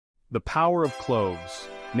The power of cloves,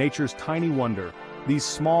 nature's tiny wonder. These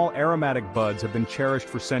small aromatic buds have been cherished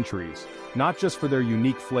for centuries, not just for their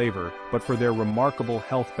unique flavor, but for their remarkable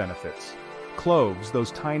health benefits. Cloves,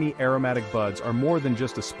 those tiny aromatic buds, are more than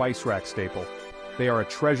just a spice rack staple. They are a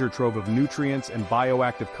treasure trove of nutrients and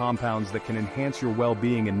bioactive compounds that can enhance your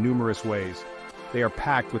well-being in numerous ways. They are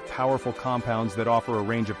packed with powerful compounds that offer a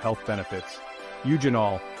range of health benefits.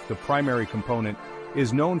 Eugenol, the primary component,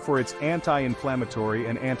 is known for its anti-inflammatory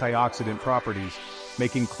and antioxidant properties,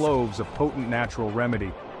 making cloves a potent natural remedy.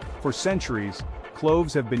 For centuries,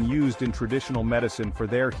 cloves have been used in traditional medicine for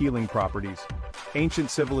their healing properties. Ancient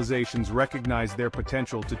civilizations recognized their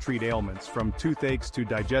potential to treat ailments from toothaches to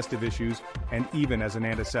digestive issues and even as an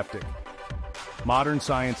antiseptic. Modern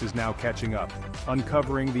science is now catching up,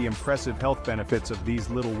 uncovering the impressive health benefits of these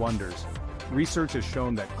little wonders. Research has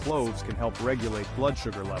shown that cloves can help regulate blood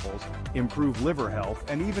sugar levels, improve liver health,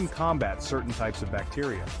 and even combat certain types of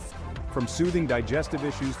bacteria. From soothing digestive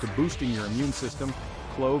issues to boosting your immune system,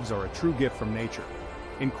 cloves are a true gift from nature.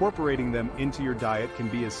 Incorporating them into your diet can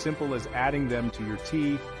be as simple as adding them to your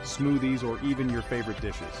tea, smoothies, or even your favorite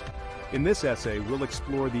dishes. In this essay, we'll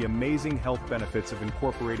explore the amazing health benefits of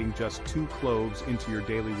incorporating just 2 cloves into your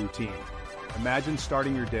daily routine. Imagine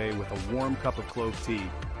starting your day with a warm cup of clove tea,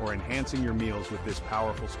 or enhancing your meals with this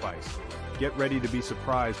powerful spice. Get ready to be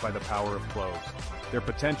surprised by the power of cloves. Their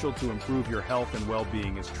potential to improve your health and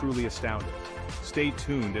well-being is truly astounding. Stay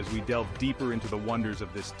tuned as we delve deeper into the wonders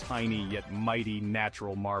of this tiny yet mighty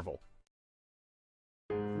natural marvel.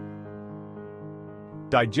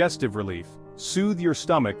 Digestive relief. Soothe your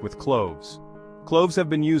stomach with cloves. Cloves have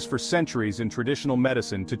been used for centuries in traditional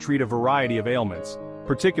medicine to treat a variety of ailments,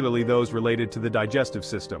 particularly those related to the digestive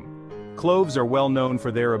system. Cloves are well known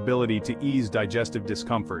for their ability to ease digestive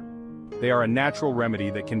discomfort. They are a natural remedy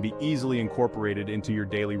that can be easily incorporated into your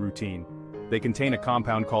daily routine. They contain a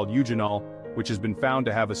compound called eugenol, which has been found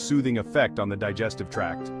to have a soothing effect on the digestive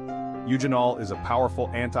tract. Eugenol is a powerful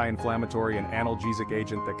anti-inflammatory and analgesic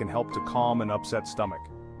agent that can help to calm an upset stomach.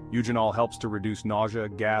 Eugenol helps to reduce nausea,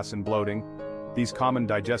 gas, and bloating. These common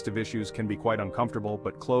digestive issues can be quite uncomfortable,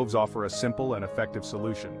 but cloves offer a simple and effective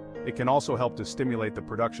solution. It can also help to stimulate the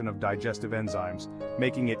production of digestive enzymes,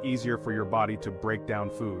 making it easier for your body to break down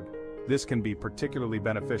food. This can be particularly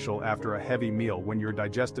beneficial after a heavy meal when your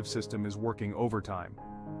digestive system is working overtime.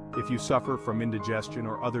 If you suffer from indigestion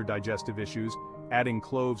or other digestive issues, adding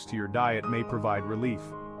cloves to your diet may provide relief.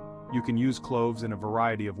 You can use cloves in a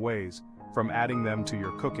variety of ways, from adding them to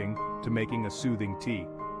your cooking to making a soothing tea.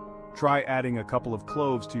 Try adding a couple of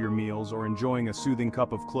cloves to your meals or enjoying a soothing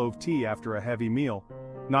cup of clove tea after a heavy meal.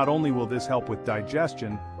 Not only will this help with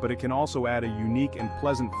digestion, but it can also add a unique and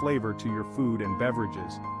pleasant flavor to your food and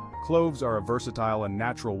beverages. Cloves are a versatile and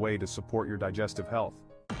natural way to support your digestive health.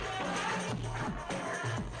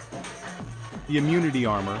 The immunity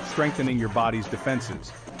armor, strengthening your body's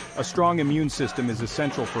defenses. A strong immune system is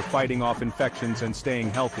essential for fighting off infections and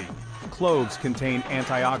staying healthy. Cloves contain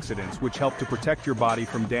antioxidants which help to protect your body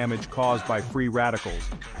from damage caused by free radicals.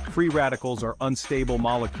 Free radicals are unstable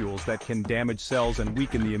molecules that can damage cells and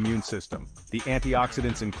weaken the immune system. The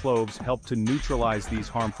antioxidants in cloves help to neutralize these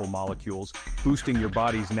harmful molecules, boosting your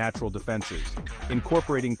body's natural defenses.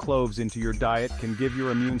 Incorporating cloves into your diet can give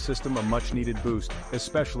your immune system a much-needed boost,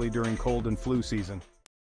 especially during cold and flu season.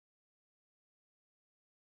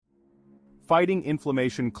 Fighting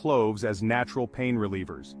inflammation. Cloves as natural pain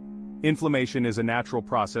relievers. Inflammation is a natural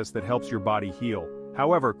process that helps your body heal.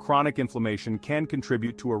 However, chronic inflammation can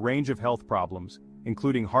contribute to a range of health problems,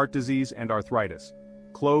 including heart disease and arthritis.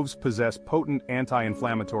 Cloves possess potent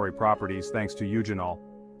anti-inflammatory properties thanks to eugenol.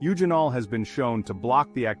 Eugenol has been shown to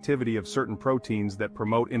block the activity of certain proteins that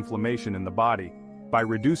promote inflammation in the body. By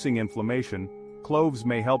reducing inflammation, cloves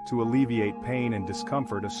may help to alleviate pain and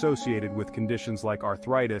discomfort associated with conditions like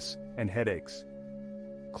arthritis and headaches.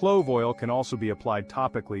 Clove oil can also be applied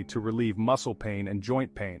topically to relieve muscle pain and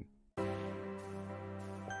joint pain.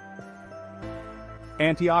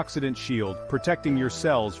 Antioxidant shield, protecting your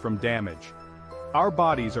cells from damage. Our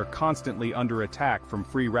bodies are constantly under attack from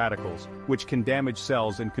free radicals, which can damage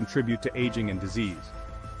cells and contribute to aging and disease.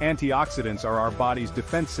 Antioxidants are our body's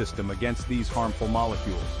defense system against these harmful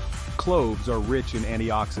molecules. Cloves are rich in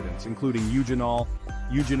antioxidants, including eugenol,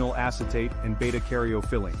 eugenyl acetate, and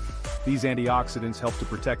beta-caryophyllene. These antioxidants help to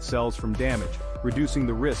protect cells from damage, reducing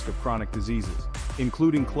the risk of chronic diseases.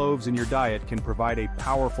 Including cloves in your diet can provide a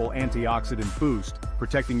powerful antioxidant boost,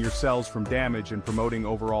 protecting your cells from damage and promoting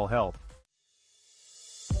overall health.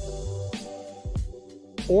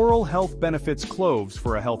 Oral health benefits. Cloves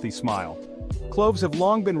for a healthy smile. Cloves have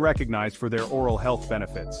long been recognized for their oral health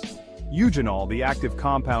benefits. Eugenol, the active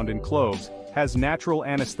compound in cloves, has natural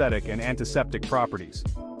anesthetic and antiseptic properties.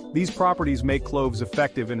 These properties make cloves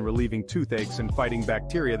effective in relieving toothaches and fighting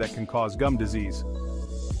bacteria that can cause gum disease.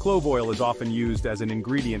 Clove oil is often used as an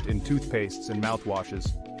ingredient in toothpastes and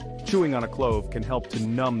mouthwashes. Chewing on a clove can help to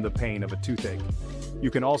numb the pain of a toothache.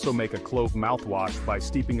 You can also make a clove mouthwash by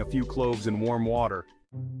steeping a few cloves in warm water.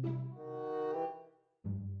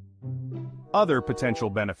 Other potential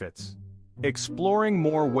benefits. Exploring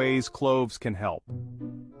more ways cloves can help.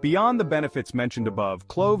 Beyond the benefits mentioned above,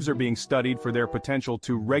 cloves are being studied for their potential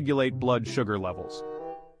to regulate blood sugar levels.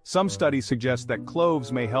 Some studies suggest that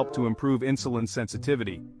cloves may help to improve insulin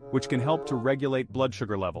sensitivity, which can help to regulate blood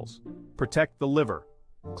sugar levels. Protect the liver.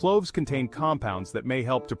 Cloves contain compounds that may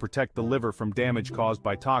help to protect the liver from damage caused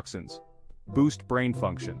by toxins. Boost brain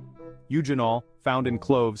function. Eugenol, found in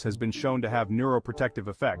cloves, has been shown to have neuroprotective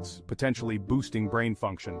effects, potentially boosting brain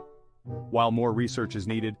function. While more research is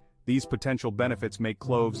needed, these potential benefits make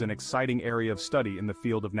cloves an exciting area of study in the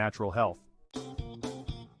field of natural health.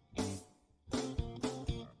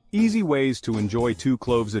 Easy ways to enjoy 2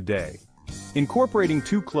 cloves a day. Incorporating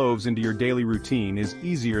 2 cloves into your daily routine is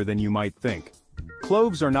easier than you might think.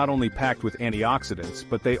 Cloves are not only packed with antioxidants,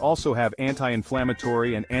 but they also have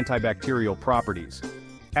anti-inflammatory and antibacterial properties.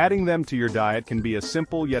 Adding them to your diet can be a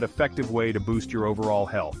simple yet effective way to boost your overall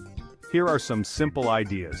health. Here are some simple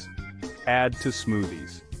ideas. Add to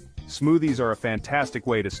smoothies. Smoothies are a fantastic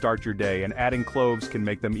way to start your day, and adding cloves can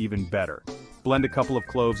make them even better. Blend a couple of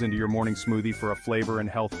cloves into your morning smoothie for a flavor and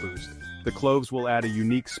health boost. The cloves will add a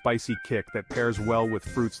unique spicy kick that pairs well with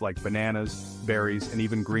fruits like bananas, berries, and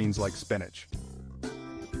even greens like spinach.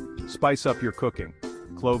 Spice up your cooking.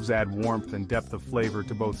 Cloves add warmth and depth of flavor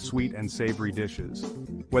to both sweet and savory dishes.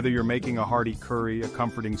 Whether you're making a hearty curry, a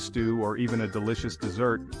comforting stew, or even a delicious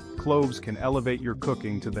dessert, cloves can elevate your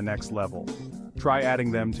cooking to the next level. Try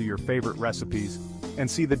adding them to your favorite recipes and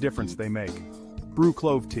see the difference they make. Brew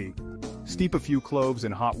clove tea. Steep a few cloves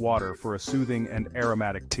in hot water for a soothing and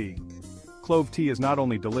aromatic tea. Clove tea is not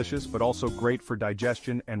only delicious but also great for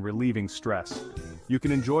digestion and relieving stress. You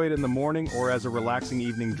can enjoy it in the morning or as a relaxing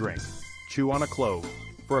evening drink. Chew on a clove.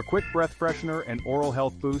 For a quick breath freshener and oral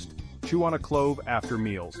health boost, chew on a clove after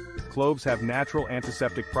meals. Cloves have natural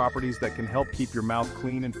antiseptic properties that can help keep your mouth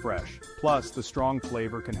clean and fresh. Plus, the strong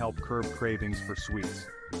flavor can help curb cravings for sweets.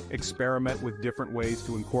 Experiment with different ways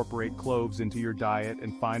to incorporate cloves into your diet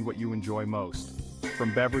and find what you enjoy most.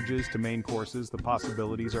 From beverages to main courses, the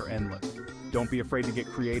possibilities are endless. Don't be afraid to get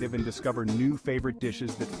creative and discover new favorite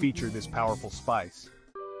dishes that feature this powerful spice.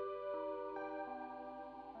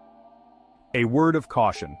 A word of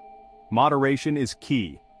caution. Moderation is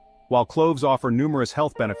key. While cloves offer numerous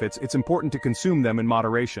health benefits, it's important to consume them in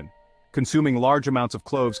moderation. Consuming large amounts of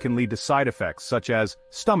cloves can lead to side effects such as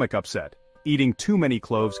stomach upset. Eating too many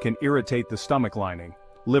cloves can irritate the stomach lining.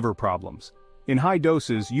 Liver problems. In high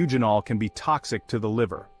doses, eugenol can be toxic to the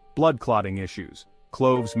liver. Blood clotting issues.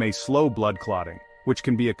 Cloves may slow blood clotting, which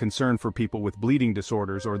can be a concern for people with bleeding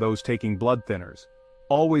disorders or those taking blood thinners.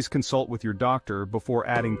 Always consult with your doctor before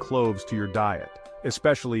adding cloves to your diet,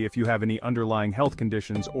 especially if you have any underlying health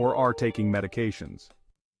conditions or are taking medications.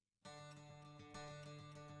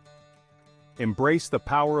 Embrace the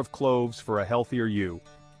power of cloves for a healthier you.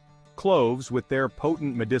 Cloves, with their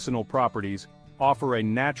potent medicinal properties, offer a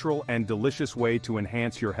natural and delicious way to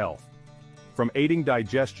enhance your health. From aiding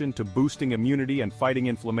digestion to boosting immunity and fighting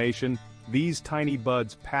inflammation, these tiny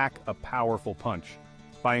buds pack a powerful punch.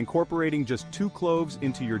 By incorporating just 2 cloves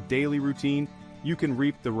into your daily routine, you can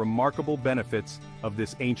reap the remarkable benefits of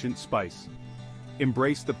this ancient spice.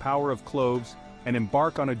 Embrace the power of cloves and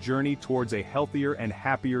embark on a journey towards a healthier and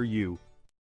happier you.